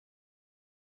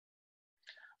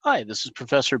Hi, this is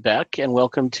Professor Beck, and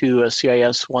welcome to a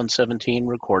CIS 117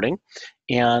 recording.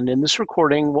 And in this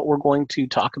recording, what we're going to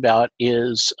talk about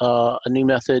is a new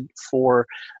method for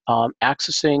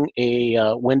accessing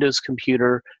a Windows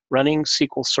computer running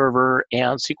SQL Server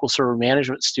and SQL Server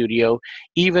Management Studio,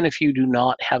 even if you do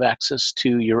not have access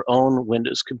to your own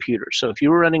Windows computer. So if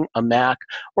you were running a Mac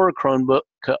or a Chromebook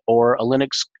or a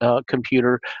Linux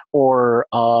computer, or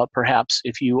perhaps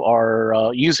if you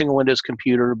are using a Windows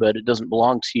computer but it doesn't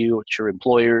belong to you, it's your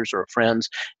employers or friends,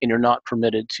 and you're not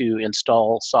permitted to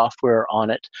install software on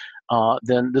it,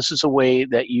 then this is a way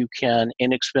that you can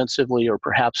inexpensively or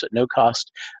perhaps at no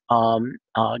cost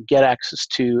get access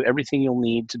to everything you'll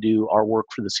need to do our work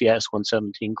for the CIS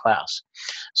 117 class.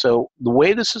 So the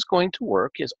way this is going to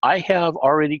work is I have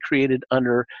already created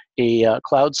under a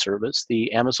cloud service,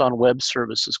 the Amazon Web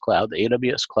Services Cloud, the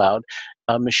AWS Cloud,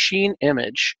 a machine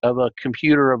image of a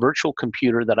computer, a virtual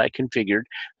computer that I configured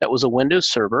that was a Windows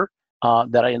server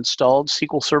that I installed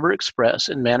SQL Server Express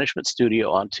and Management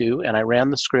Studio onto, and I ran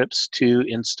the scripts to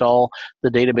install the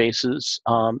databases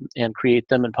and create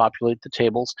them and populate the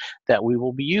tables that we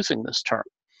will be using this term.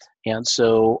 And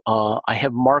so I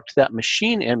have marked that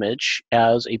machine image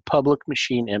as a public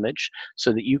machine image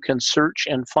so that you can search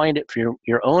and find it for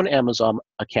your own Amazon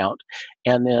account,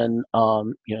 and then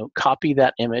copy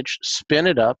that image, spin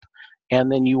it up,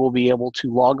 and then you will be able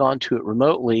to log on to it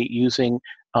remotely using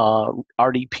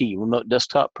RDP, Remote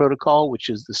Desktop Protocol, which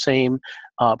is the same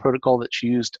protocol that's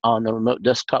used on the Remote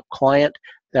Desktop Client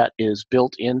that is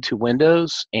built into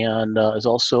Windows and is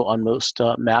also on most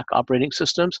Mac operating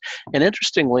systems. And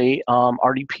interestingly,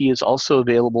 RDP is also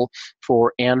available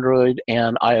for Android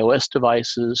and iOS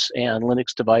devices and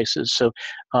Linux devices. So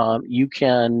you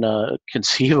can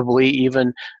conceivably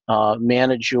even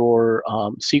manage your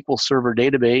SQL Server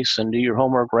database and do your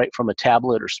homework right from a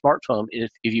tablet or smartphone if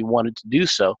you wanted to do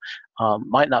so.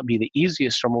 Might not be the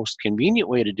easiest or most convenient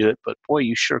way to do it, but boy,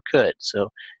 you sure could. So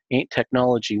ain't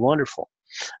technology wonderful?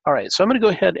 All right, so I'm going to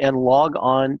go ahead and log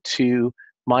on to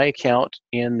my account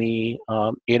in the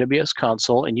AWS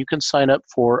console, and you can sign up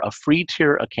for a free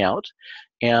tier account.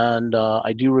 And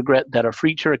I do regret that a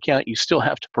free tier account, you still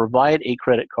have to provide a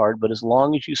credit card, but as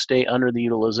long as you stay under the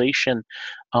utilization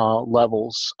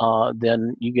levels,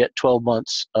 then you get 12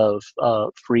 months of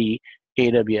free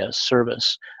AWS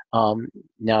service.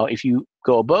 Now, if you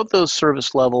go above those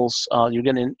service levels, you're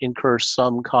going to incur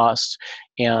some costs,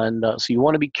 and so you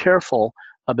want to be careful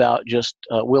about just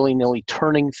willy-nilly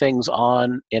turning things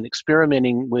on and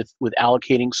experimenting with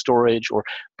allocating storage or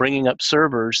bringing up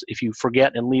servers if you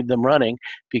forget and leave them running,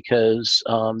 because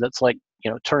that's like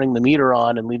turning the meter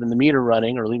on and leaving the meter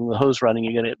running, or leaving the hose running.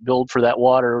 You're going to build for that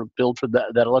water, build for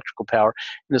that electrical power.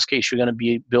 In this case, you're going to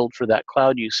be billed for that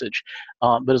cloud usage.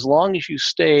 But as long as you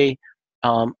stay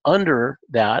under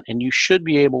that, and you should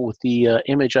be able, with the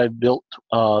image I've built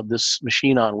this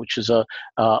machine on, which is a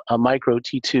micro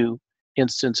T2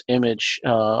 instance image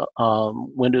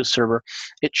Windows server,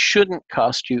 it shouldn't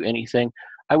cost you anything.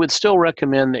 I would still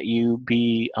recommend that you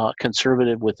be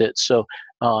conservative with it. So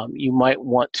you might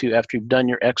want to, after you've done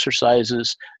your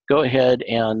exercises, go ahead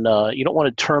and you don't want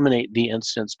to terminate the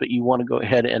instance, but you want to go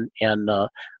ahead and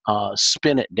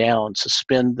spin it down,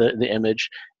 suspend the image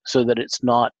so that it's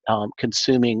not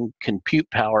consuming compute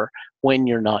power when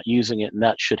you're not using it, and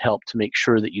that should help to make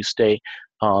sure that you stay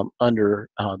under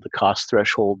the cost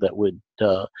threshold that would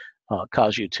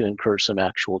cause you to incur some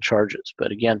actual charges.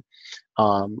 But again,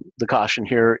 the caution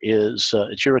here is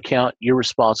it's your account, you're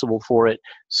responsible for it,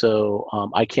 so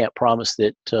I can't promise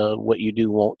that what you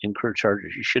do won't incur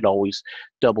charges. You should always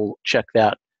double check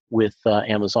that with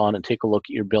Amazon and take a look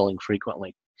at your billing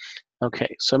frequently.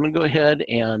 Okay, so I'm going to go ahead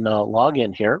and log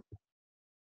in here.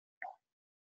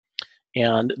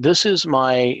 And this is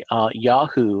my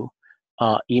Yahoo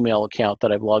email account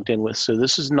that I've logged in with. So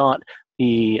this is not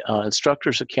the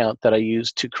instructor's account that I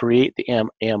used to create the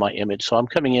AMI image. So I'm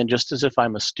coming in just as if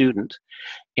I'm a student.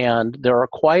 And there are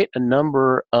quite a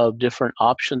number of different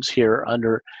options here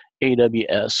under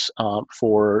AWS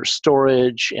for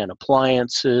storage and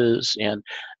appliances and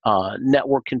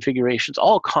network configurations,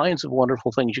 all kinds of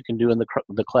wonderful things you can do in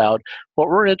the cloud. What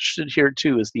we're interested here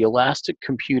too is the Elastic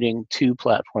Computing 2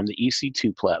 platform, the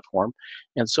EC2 platform.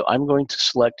 And so I'm going to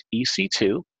select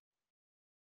EC2.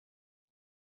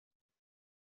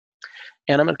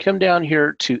 And I'm going to come down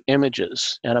here to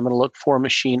images, and I'm going to look for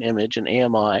machine image and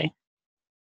AMI.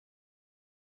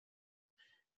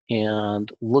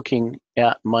 And looking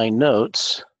at my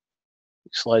notes,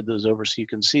 slide those over so you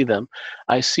can see them,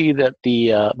 I see that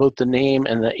the both the name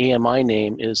and the AMI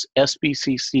name is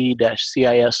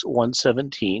SBCC-CIS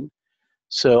 117.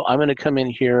 So I'm going to come in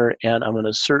here and I'm going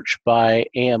to search by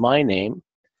AMI name,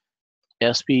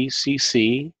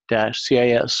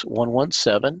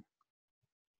 SBCC-CIS117,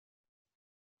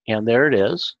 and there it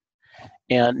is.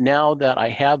 And now that I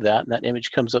have that, and that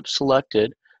image comes up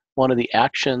selected, one of the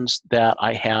actions that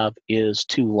I have is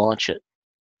to launch it.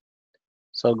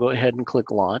 So I'll go ahead and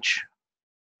click launch.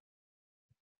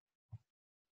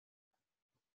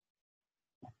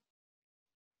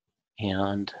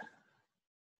 And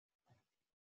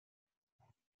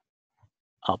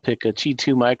I'll pick a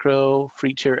T2 micro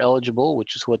free tier eligible,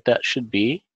 which is what that should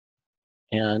be,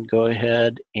 and go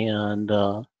ahead and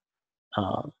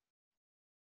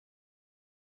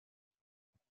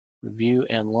review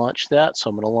and launch that. So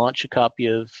I'm going to launch a copy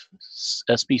of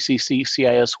SBCC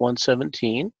CIS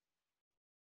 117,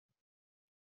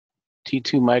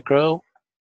 T2 micro,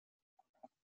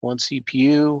 1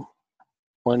 CPU,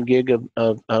 1 gig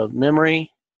of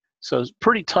memory. So it's a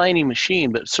pretty tiny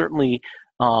machine, but certainly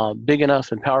big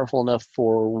enough and powerful enough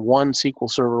for one SQL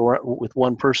server with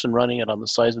one person running it on the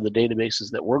size of the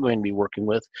databases that we're going to be working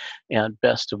with. And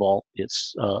best of all,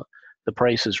 it's the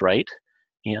price is right.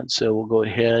 And so we'll go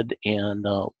ahead and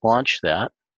launch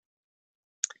that.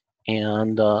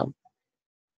 And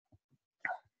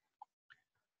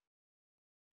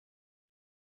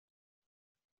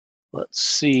let's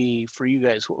see, for you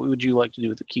guys, what would you like to do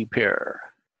with the key pair?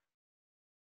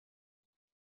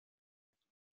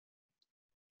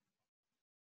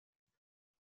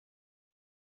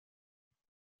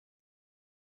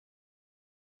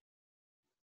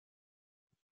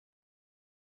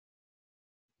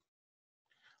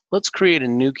 Let's create a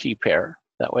new key pair.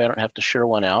 That way I don't have to share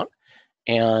one out.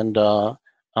 And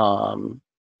I'm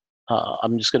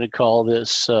just going to call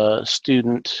this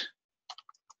student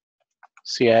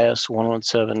CIS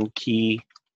 117 key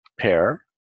pair.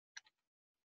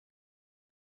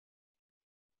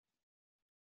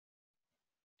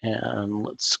 And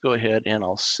let's go ahead and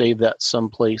I'll save that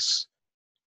someplace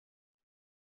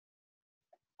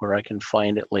where I can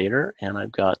find it later. And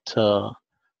I've got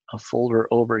a folder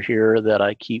over here that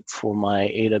I keep for my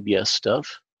AWS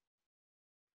stuff.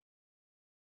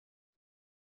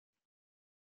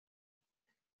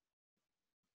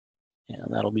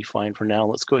 And that'll be fine for now.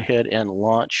 Let's go ahead and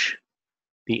launch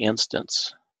the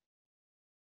instance.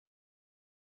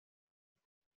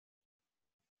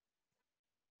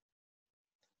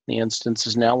 The instance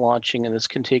is now launching, and this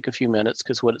can take a few minutes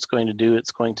because what it's going to do,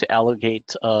 it's going to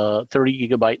allocate 30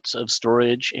 gigabytes of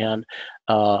storage and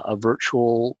a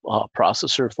virtual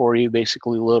processor for you,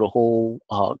 basically load a whole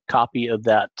copy of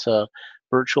that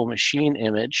virtual machine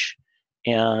image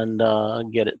and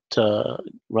get it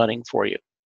running for you.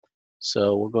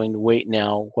 So we're going to wait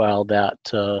now while that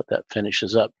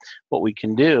finishes up. What we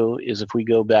can do is if we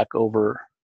go back over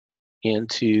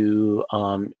into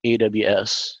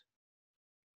AWS,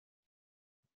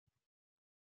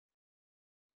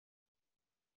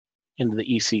 into the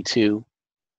EC2,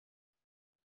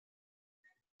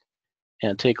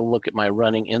 and take a look at my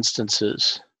running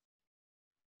instances,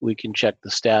 we can check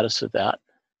the status of that.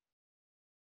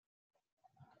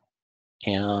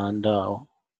 And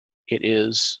it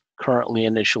is currently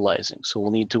initializing. So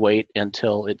we'll need to wait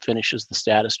until it finishes the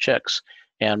status checks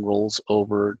and rolls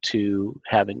over to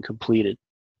having completed.